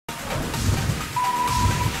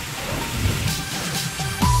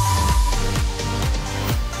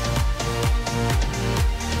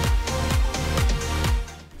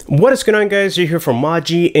What is going on, guys? You're here from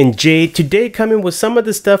Maji and Jay. Today coming with some of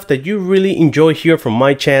the stuff that you really enjoy here from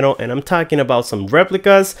my channel, and I'm talking about some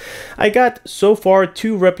replicas. I got so far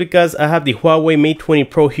 2 replicas. I have the Huawei Mate 20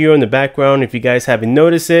 Pro here in the background if you guys haven't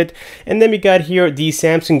noticed it, and then we got here the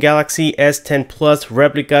Samsung Galaxy S10 Plus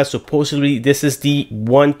replica. Supposedly this is the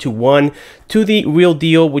 1-to-1 to the real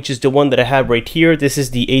deal, which is the one that I have right here. This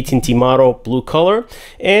is the AT&T model, blue color,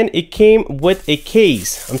 and it came with a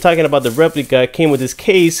case. I'm talking about the replica. It came with this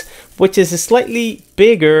case, which is slightly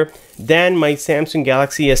bigger than my Samsung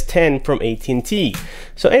Galaxy S10 from AT&T.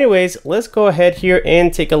 So anyways, let's go ahead here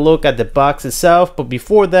and take a look at the box itself. But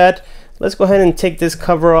before that, let's go ahead and take this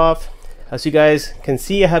cover off. As you guys can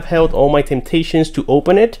see, I have held all my temptations to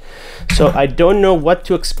open it, so I don't know what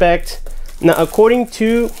to expect. Now, according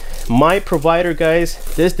to my provider,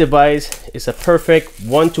 guys, this device is a perfect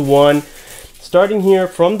 1-to-1. Starting here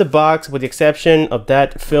from the box, with the exception of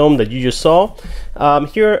that film that you just saw.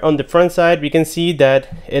 Here on the front side, we can see that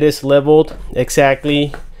it is leveled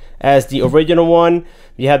exactly as the original one.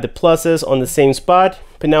 We have the pluses on the same spot,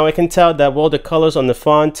 but now I can tell that, well, the colors on the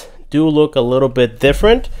font do look a little bit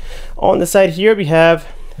different. On the side here, we have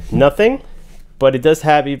nothing, but it does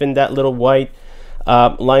have even that little white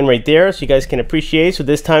line right there, so you guys can appreciate. So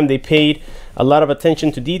this time they paid a lot of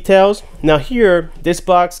attention to details. Now here, this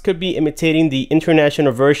box could be imitating the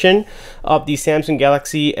international version of the Samsung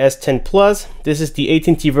Galaxy S10 Plus. This is the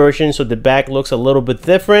AT&T version, so the back looks a little bit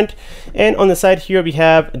different. And on the side here, we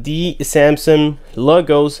have the Samsung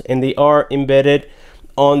logos, and they are embedded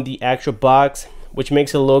on the actual box, which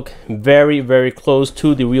makes it look very, very close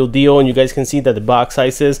to the real deal. And you guys can see that the box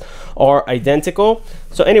sizes are identical.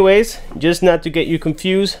 So anyways, just not to get you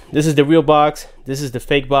confused, this is the real box, this is the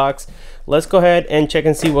fake box. Let's go ahead and check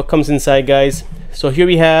and see what comes inside, guys. So here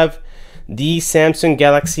we have the Samsung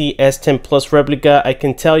Galaxy S10 Plus replica. I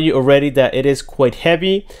can tell you already that it is quite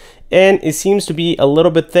heavy, and it seems to be a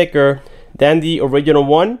little bit thicker than the original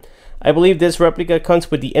one. I believe this replica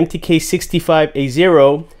comes with the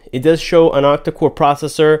MTK6580. It does show an Octa Core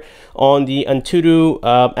processor on the Antutu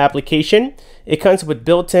application. It comes with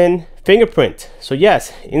built-in fingerprint. So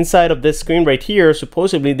yes, inside of this screen right here,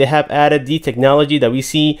 supposedly they have added the technology that we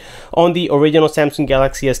see on the original Samsung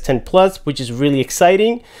Galaxy S10 Plus, which is really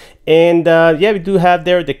exciting. And yeah, we do have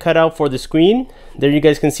there the cutout for the screen. There you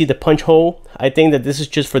guys can see the punch hole. I think that this is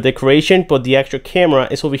just for decoration, but the actual camera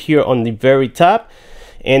is over here on the very top,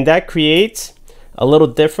 and that creates a little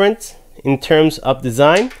difference in terms of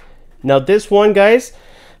design. Now this one, guys,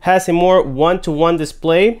 has a more 1-to-1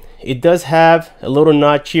 display. It does have a little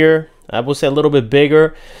notch here, I would say a little bit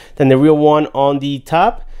bigger than the real one on the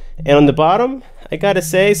top, and on the bottom, I gotta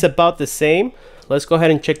say it's about the same. Let's go ahead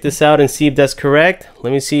and check this out and see if that's correct.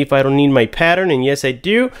 Let me see if I don't need my pattern, and yes I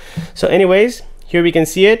do. So anyways, here we can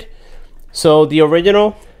see it. So the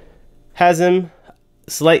original has them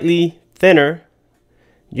slightly thinner.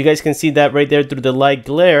 You guys can see that right there through the light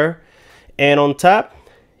glare. And on top,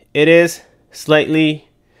 it is slightly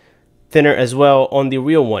thinner as well on the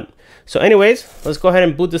real one. So anyways, let's go ahead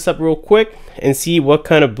and boot this up real quick and see what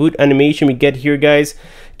kind of boot animation we get here, guys.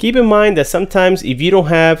 Keep in mind that sometimes if you don't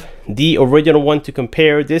have the original one to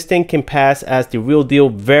compare, this thing can pass as the real deal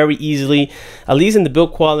very easily. At least in the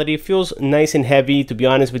build quality, it feels nice and heavy, to be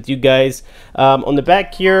honest with you guys. On the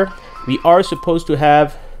back here, we are supposed to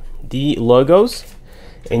have the logos.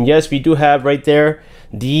 And yes, we do have right there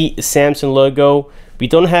the Samsung logo. We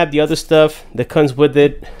don't have the other stuff that comes with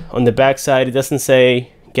it on the back side. It doesn't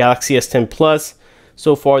say Galaxy S10 Plus.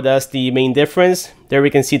 So far, that's the main difference. There we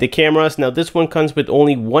can see the cameras. Now this one comes with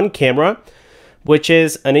only one camera, which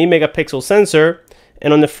is an 8-megapixel sensor.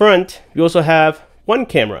 And on the front, we also have one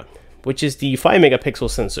camera, which is the 5-megapixel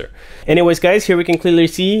sensor. Anyways, guys, here we can clearly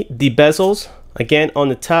see the bezels, again, on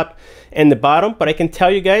the top and the bottom. But I can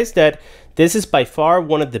tell you guys that this is by far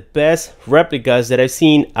one of the best replicas that I've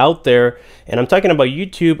seen out there. And I'm talking about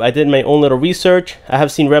YouTube. I did my own little research. I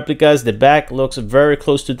have seen replicas. The back looks very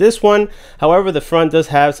close to this one. However, the front does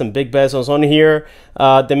have some big bezels on here.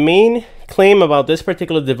 The main claim about this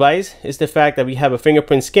particular device is the fact that we have a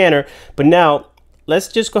fingerprint scanner. But now, let's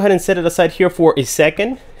just go ahead and set it aside here for a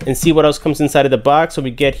second and see what else comes inside of the box. So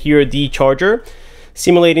we get here the charger,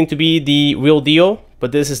 simulating to be the real deal.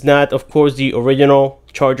 But this is not, of course, the original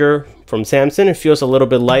charger from Samsung. It feels a little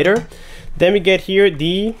bit lighter. Then we get here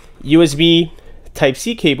the USB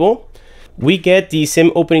Type-C cable. We get the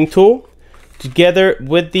SIM opening tool together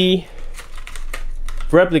with the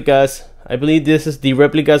replicas. I believe this is the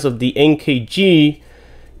replicas of the NKG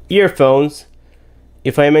earphones,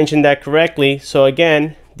 if I mentioned that correctly. So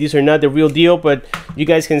again, these are not the real deal, but you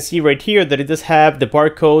guys can see right here that it does have the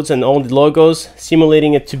barcodes and all the logos,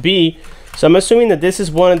 simulating it to be So I'm assuming that this is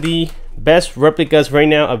one of the best replicas right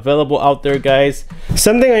now available out there, guys.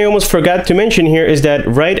 Something I almost forgot to mention here is that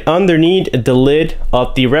right underneath the lid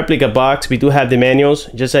of the replica box, we do have the manuals,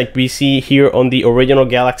 just like we see here on the original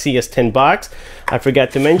Galaxy S10 box. I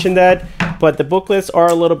forgot to mention that, but the booklets are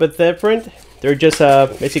a little bit different. They're just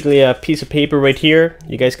basically a piece of paper right here.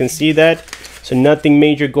 You guys can see that. So nothing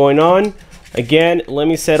major going on. Again, let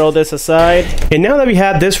me set all this aside. And now that we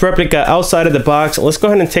have this replica outside of the box, let's go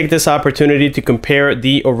ahead and take this opportunity to compare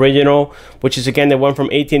the original, which is again the one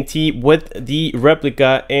from AT&T, with the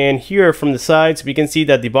replica. And here from the sides, we can see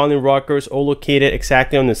that the volume rockers are located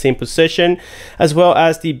exactly on the same position, as well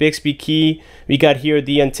as the Bixby key. We got here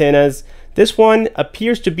the antennas. This one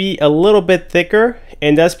appears to be a little bit thicker,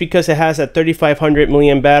 and that's because it has a 3500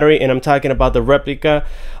 milliamp battery, and I'm talking about the replica.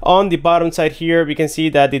 On the bottom side here, we can see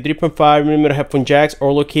that the 3.5mm headphone jacks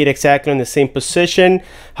are located exactly in the same position.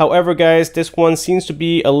 However, guys, this one seems to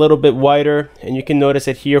be a little bit wider, and you can notice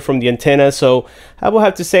it here from the antenna. So I will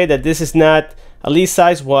have to say that this is not, at least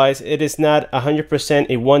size-wise, it is not 100%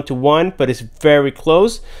 a one-to-one, but it's very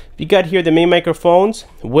close. We got here the main microphones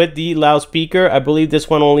with the loudspeaker. I believe this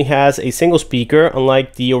one only has a single speaker,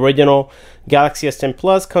 unlike the original Galaxy S10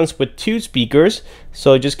 Plus comes with 2 speakers,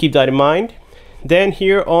 so just keep that in mind. Then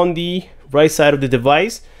here on the right side of the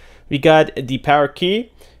device, we got the power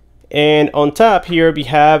key, and on top here we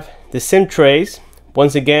have the SIM trays.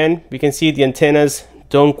 Once again, we can see the antennas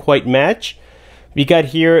don't quite match. We got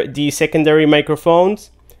here the secondary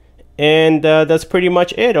microphones, and that's pretty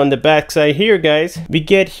much it. On the back side here, guys, we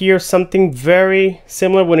get here something very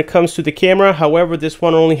similar when it comes to the camera. However, this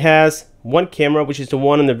one only has one camera, which is the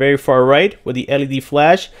one on the very far right with the LED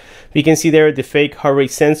flash. We can see there the fake heart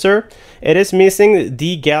rate sensor. It is missing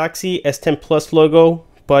the Galaxy S10 Plus logo,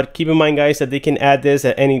 but keep in mind, guys, that they can add this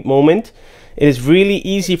at any moment. It is really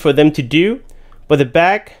easy for them to do, but the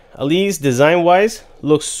back, at least design wise,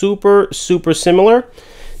 looks super similar.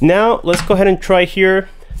 Now let's go ahead and try here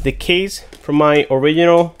the case from my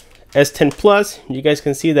original S10 Plus. You guys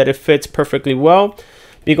can see that it fits perfectly well.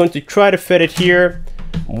 We're going to try to fit it here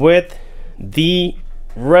with the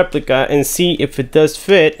replica and see if it does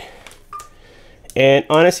fit. And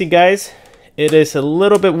honestly, guys, it is a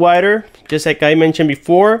little bit wider, just like I mentioned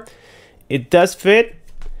before. It does fit,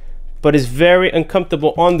 but it's very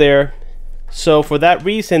uncomfortable on there. So for that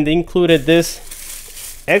reason, they included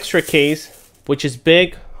this extra case, which is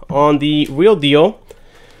big on the real deal.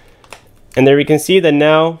 And there you can see that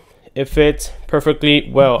now it fits perfectly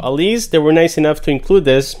well. At least they were nice enough to include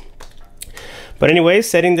this. But anyway,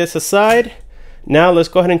 setting this aside, now let's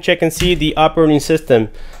go ahead and check and see the operating system.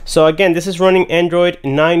 So again, this is running Android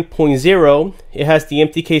 9.0. It has the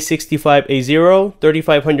MTK6580,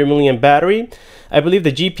 3500 milliamp battery. I believe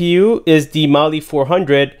the GPU is the Mali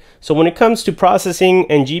 400. So when it comes to processing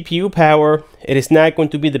and GPU power, it is not going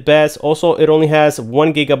to be the best. Also, it only has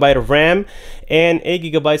 1 GB of RAM and 8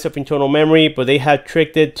 GB of internal memory, but they have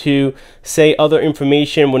tricked it to say other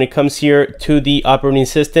information when it comes here to the operating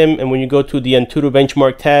system. And when you go to the Antutu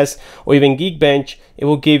benchmark test or even Geekbench, it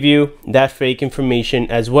will give you that fake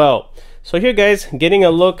information as well. So here, guys, getting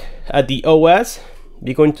a look at the OS,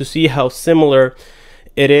 you're going to see how similar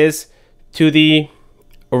it is to the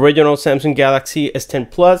original Samsung Galaxy S10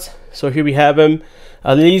 Plus. So here we have them.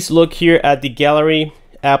 At least look here at the gallery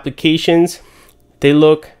applications. They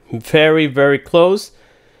look very close.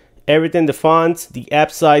 Everything, the fonts, the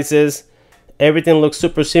app sizes, everything looks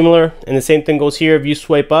super similar. And the same thing goes here. If you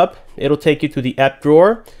swipe up, it'll take you to the app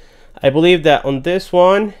drawer. I believe that on this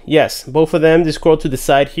one, yes, both of them, they scroll to the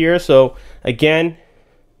side here. So again,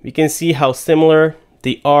 we can see how similar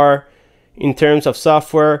they are in terms of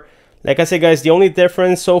software. Like I said, guys, the only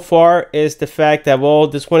difference so far is the fact that, well,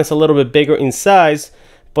 this one is a little bit bigger in size,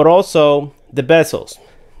 but also the bezels.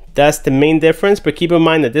 That's the main difference. But keep in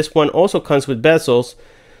mind that this one also comes with bezels.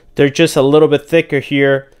 They're just a little bit thicker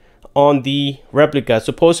here on the replica.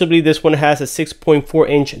 Supposedly this one has a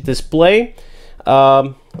 6.4-inch display.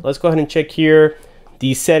 Let's go ahead and check here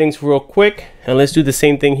the settings real quick, and let's do the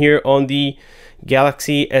same thing here on the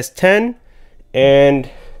Galaxy S10. And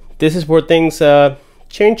this is where things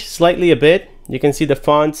change slightly a bit. You can see the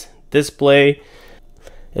fonts, display.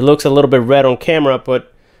 It looks a little bit red on camera,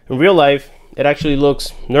 but in real life it actually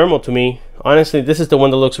looks normal to me. Honestly, this is the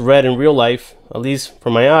one that looks red in real life, at least for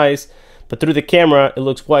my eyes, but through the camera it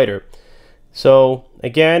looks whiter. So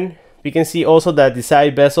again, we can see also that the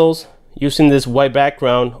side bezels using this white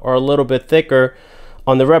background are a little bit thicker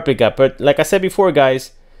on the replica. But like I said before,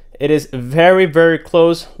 guys, it is very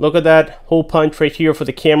close. Look at that hole punch right here for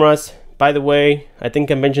the cameras. By the way, I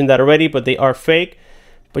think I mentioned that already, but they are fake.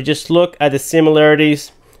 But just look at the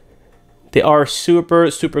similarities. They are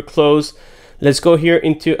super close. Let's go here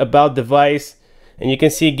into about device, and you can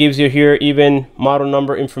see it gives you here even model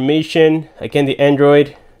number information. Again, the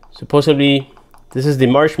Android, supposedly this is the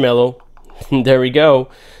Marshmallow. There we go.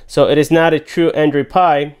 So it is not a true Android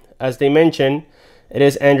Pie, as they mentioned. It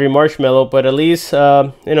is Android Marshmallow, but at least you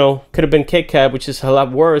know, could have been KitKat, which is a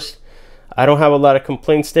lot worse. I don't have a lot of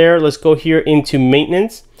complaints there. Let's go here into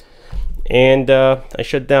maintenance, and I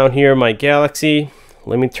shut down here my Galaxy.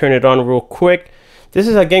 Let me turn it on real quick. This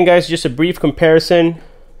is, again guys, just a brief comparison,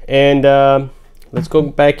 and let's go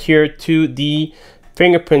back here to the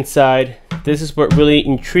fingerprint side. This is what really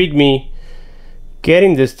intrigued me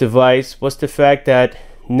getting this device, was the fact that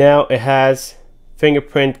now it has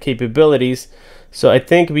fingerprint capabilities. So I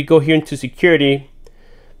think we go here into security,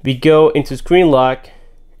 we go into screen lock,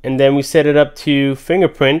 and then we set it up to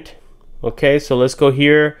fingerprint. Okay, so let's go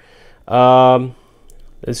here,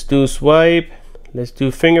 let's do swipe, let's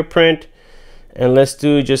do fingerprint, and let's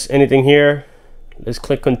do just anything here. Let's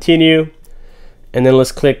click continue, and then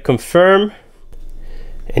let's click confirm.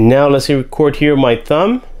 And now let's record here my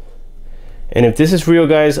thumb, and if this is real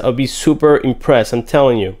guys, I'll be super impressed, I'm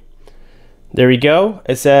telling you. There we go,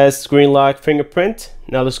 it says screen lock fingerprint.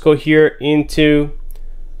 Now let's go here into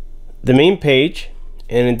the main page,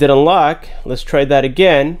 and it did unlock. Let's try that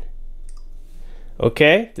again.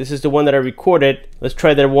 Okay, this is the one that I recorded. Let's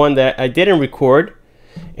try that one that I didn't record.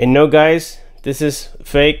 And no guys, this is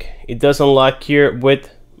fake. It does unlock here with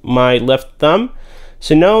my left thumb.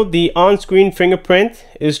 So now the on-screen fingerprint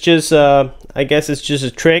is just I guess it's just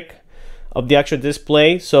a trick of the actual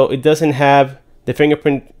display, so it doesn't have the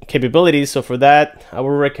fingerprint capabilities. So for that, I would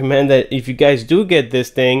recommend that if you guys do get this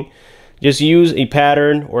thing, just use a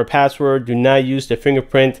pattern or a password. Do not use the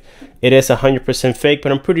fingerprint. It is 100% fake,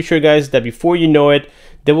 but I'm pretty sure guys that before you know it,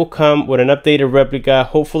 they will come with an updated replica,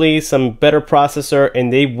 hopefully some better processor,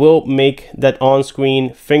 and they will make that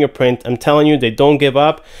on-screen fingerprint. I'm telling you, they don't give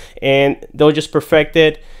up, and they'll just perfect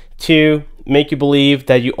it to make you believe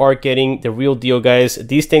that you are getting the real deal guys.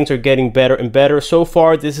 These things are getting better and better. So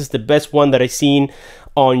far, this is the best one that I've seen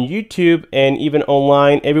on YouTube and even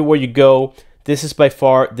online. Everywhere you go, this is by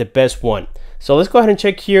far the best one. So let's go ahead and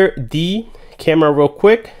check here the camera real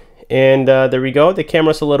quick, and there we go. The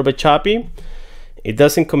camera's a little bit choppy. It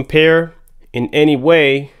doesn't compare in any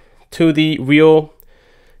way to the real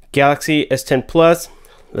Galaxy S10 Plus.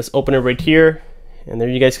 Let's open it right here, and there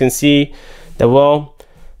you guys can see that, well,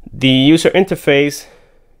 the user interface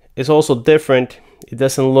is also different. It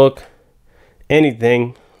doesn't look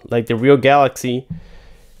anything like the real Galaxy,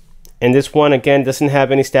 and this one again doesn't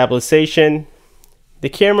have any stabilization. The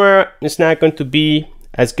camera is not going to be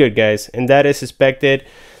as good guys, and that is expected.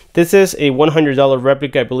 This is a $100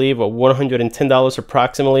 replica, I believe, or $110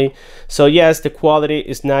 approximately. So yes, the quality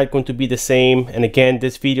is not going to be the same. And again,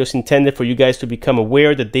 this video is intended for you guys to become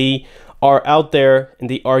aware that they are out there and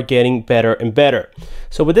they are getting better and better.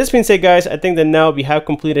 So with this being said guys, I think that now we have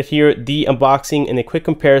completed here the unboxing and a quick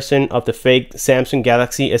comparison of the fake Samsung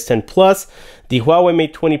Galaxy S10 Plus. The Huawei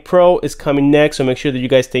Mate 20 Pro is coming next, so make sure that you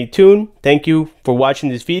guys stay tuned. Thank you for watching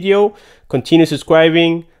this video. Continue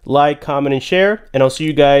subscribing, like, comment, and share, and I'll see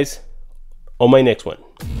you guys on my next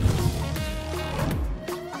one.